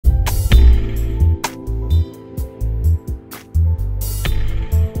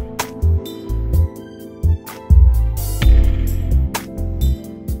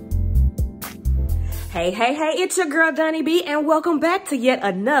Hey, it's your girl DonyB and welcome back to yet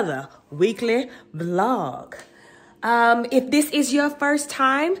another weekly vlog. If this is your first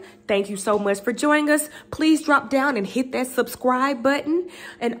time, thank you so much for joining us. Please drop down and hit that subscribe button.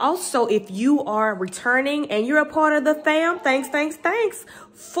 And also, if you are returning and you're a part of the fam, thanks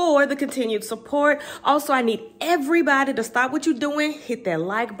for the continued support. Also, I need everybody to stop what you're doing, hit that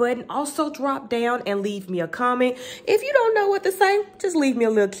like button. Also, drop down and leave me a comment. If you don't know what to say, just leave me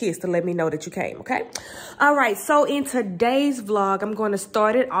a little kiss to let me know that you came, okay? All right, so in today's vlog, I'm going to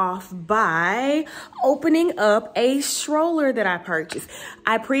start it off by opening up a stroller that I purchased.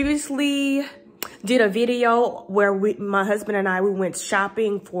 I previously did a video where my husband and I, we went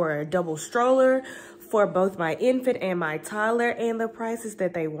shopping for a double stroller for both my infant and my toddler, and the prices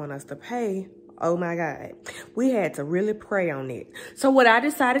that they want us to pay, oh my God, we had to really pray on it. So what I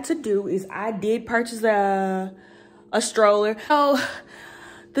decided to do is I did purchase a stroller. So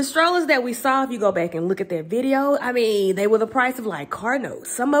the strollers that we saw, if you go back and look at that video, I mean, they were the price of like car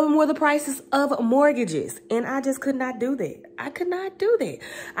notes. Some of them were the prices of mortgages, and I just could not do that. I could not do that.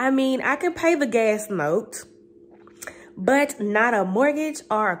 I mean, I could pay the gas note, but not a mortgage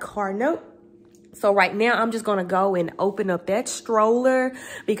or a car note. So right now, I'm just going to go and open up that stroller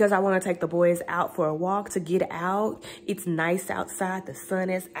because I want to take the boys out for a walk to get out. It's nice outside. The sun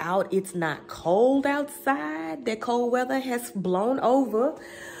is out. It's not cold outside. That cold weather has blown over.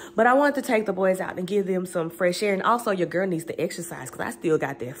 But I want to take the boys out and give them some fresh air. And also, your girl needs to exercise because I still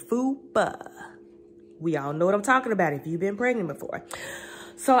got that fupa. We all know what I'm talking about if you've been pregnant before.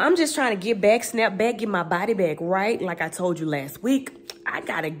 So I'm just trying to get back, snap back, get my body back right. Like I told you last week, I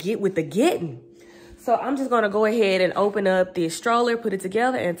got to get with the getting. So I'm just going to go ahead and open up this stroller, put it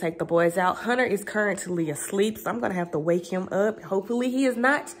together, and take the boys out. Hunter is currently asleep, so I'm going to have to wake him up. Hopefully he is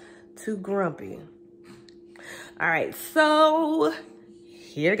not too grumpy. All right, so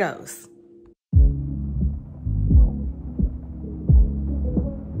here goes.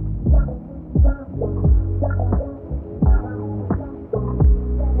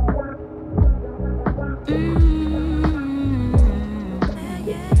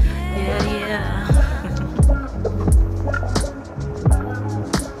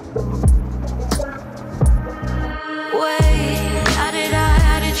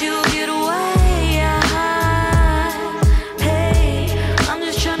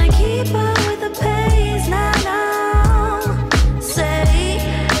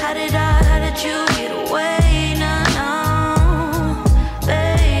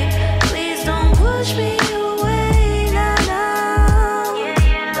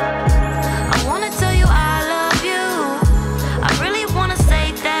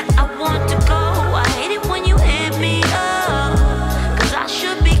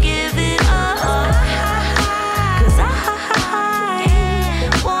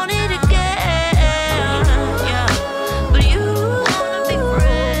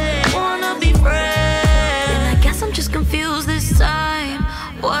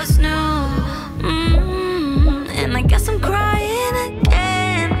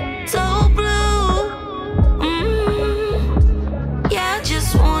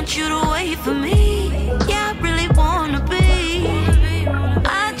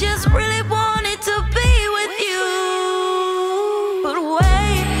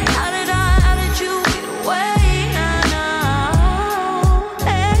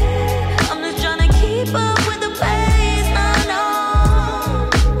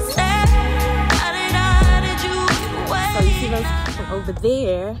 Over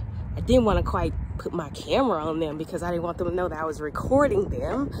there, I didn't want to quite put my camera on them because I didn't want them to know that I was recording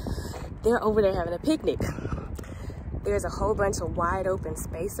them. They're over there having a picnic. There's a whole bunch of wide open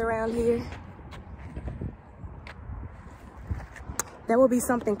space around here. That would be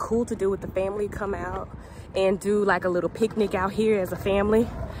something cool to do with the family, come out and do like a little picnic out here as a family.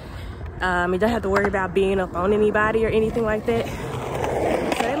 You don't have to worry about being up on anybody or anything like that.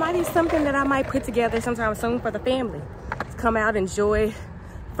 So that might be something that I might put together sometime soon for the family. Come out, enjoy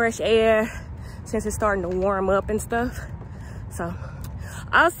fresh air since it's starting to warm up and stuff. So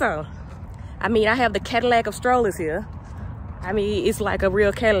also, I mean, I have the Cadillac of strollers here. I mean, it's like a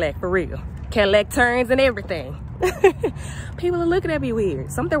real Cadillac for real. Cadillac turns and everything. People are looking at me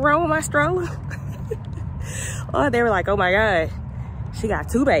weird. Something wrong with my stroller? Or they were like, oh my God, she got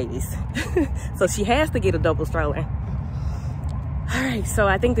 2 babies. So she has to get a double stroller. All right, so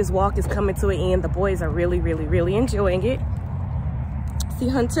I think this walk is coming to an end. The boys are really enjoying it. See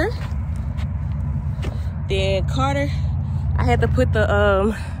Hunter? Then Carter, I had to put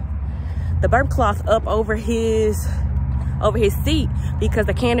the burp cloth up over his seat because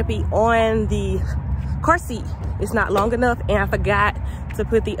the canopy on the car seat is not long enough, and I forgot to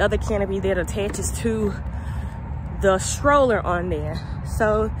put the other canopy that attaches to the stroller on there.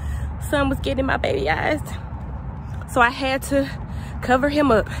 So sun was getting my baby eyes, so I had to cover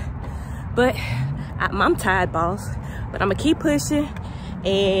him up. But I'm tired, boss, but I'm gonna keep pushing,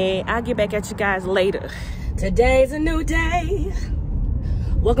 and I'll get back at you guys later. Today's a new day.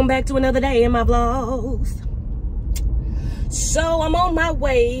 Welcome back to another day in my vlogs. So I'm on my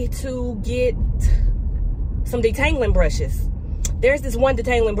way to get some detangling brushes. There's this one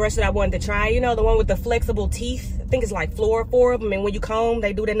detangling brush that I wanted to try, you know, the one with the flexible teeth. I think it's like four of them, and when you comb,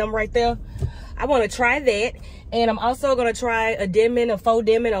 they do that number right there. I want to try that, and I'm also going to try a dimming, a faux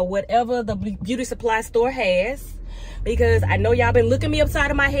dimming, or whatever the beauty supply store has, because I know y'all been looking me upside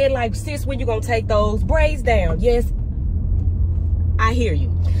of my head like, sis, when you going to take those braids down? Yes, I hear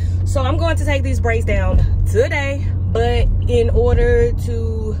you. So I'm going to take these braids down today, but in order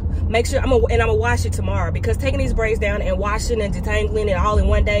to make sure, I'm gonna wash it tomorrow, because taking these braids down and washing and detangling it all in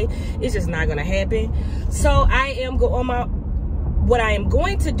one day is just not gonna happen. So what I am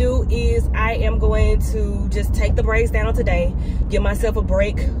going to do is I am going to just take the braids down today, give myself a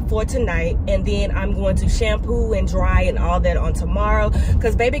break for tonight, and then I'm going to shampoo and dry and all that on tomorrow,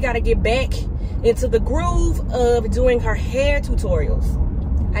 because baby got to get back into the groove of doing her hair tutorials.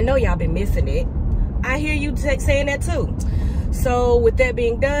 I know y'all been missing it. I hear you saying that too. So with that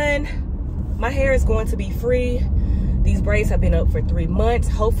being done, my hair is going to be free. These braids have been up for 3 months.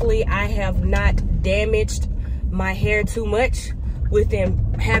 Hopefully I have not damaged my hair too much with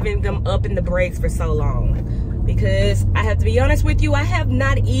them having them up in the braids for so long, because I have to be honest with you, I have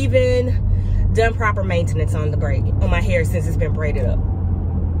not even done proper maintenance on my hair since it's been braided up.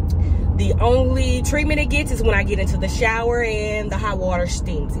 The only treatment it gets is when I get into the shower and the hot water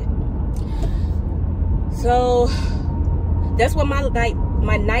steams it. So that's what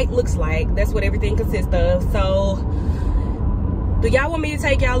my night looks like. That's what everything consists of. So do y'all want me to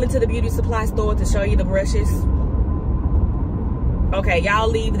take y'all into the beauty supply store to show you the brushes? Okay, y'all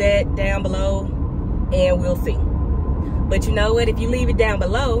leave that down below and we'll see. But you know what? If you leave it down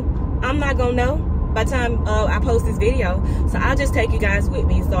below, I'm not gonna know by the time I post this video. So I'll just take you guys with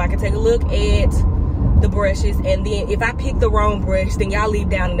me so I can take a look at the brushes, and then if I pick the wrong brush, then y'all leave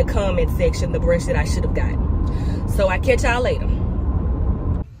down in the comment section the brush that I should have gotten. So I catch y'all later.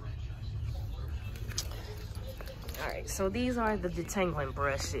 Alright, so these are the detangling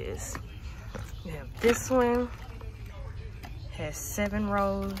brushes. You have this one, has 7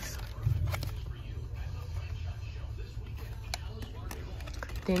 rows.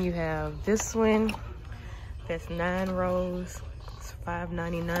 Then you have this one, that's 9 rows. It's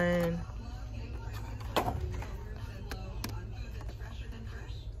 $5.99.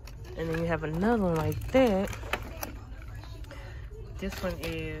 And then you have another one like that. This one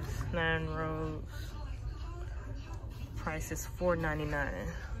is 9 rows. Price is $4.99.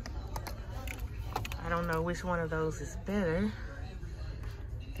 I don't know which one of those is better.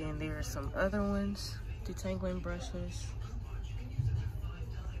 Then there are some other ones, detangling brushes.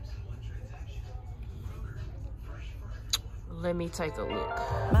 Let me take a look.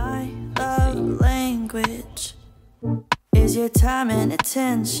 My love language is your time and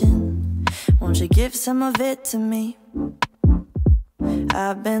attention. Won't you give some of it to me?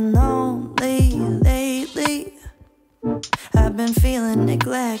 I've been lonely lately. I've been feeling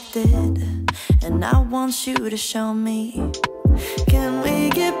neglected, and I want you to show me. Can we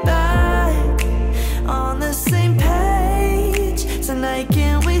get back on the same page tonight?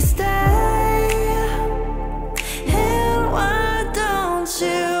 Can we stay? And why don't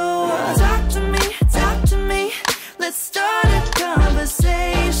you talk to me? Let's start a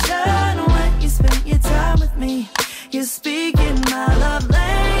conversation. When you spend your time with me, you're speaking my love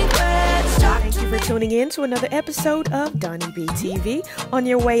language. Thank you for tuning in to another episode of DonyB TV. On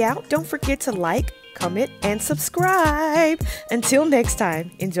your way out, don't forget to like, comment, and subscribe. Until next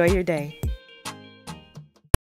time, enjoy your day.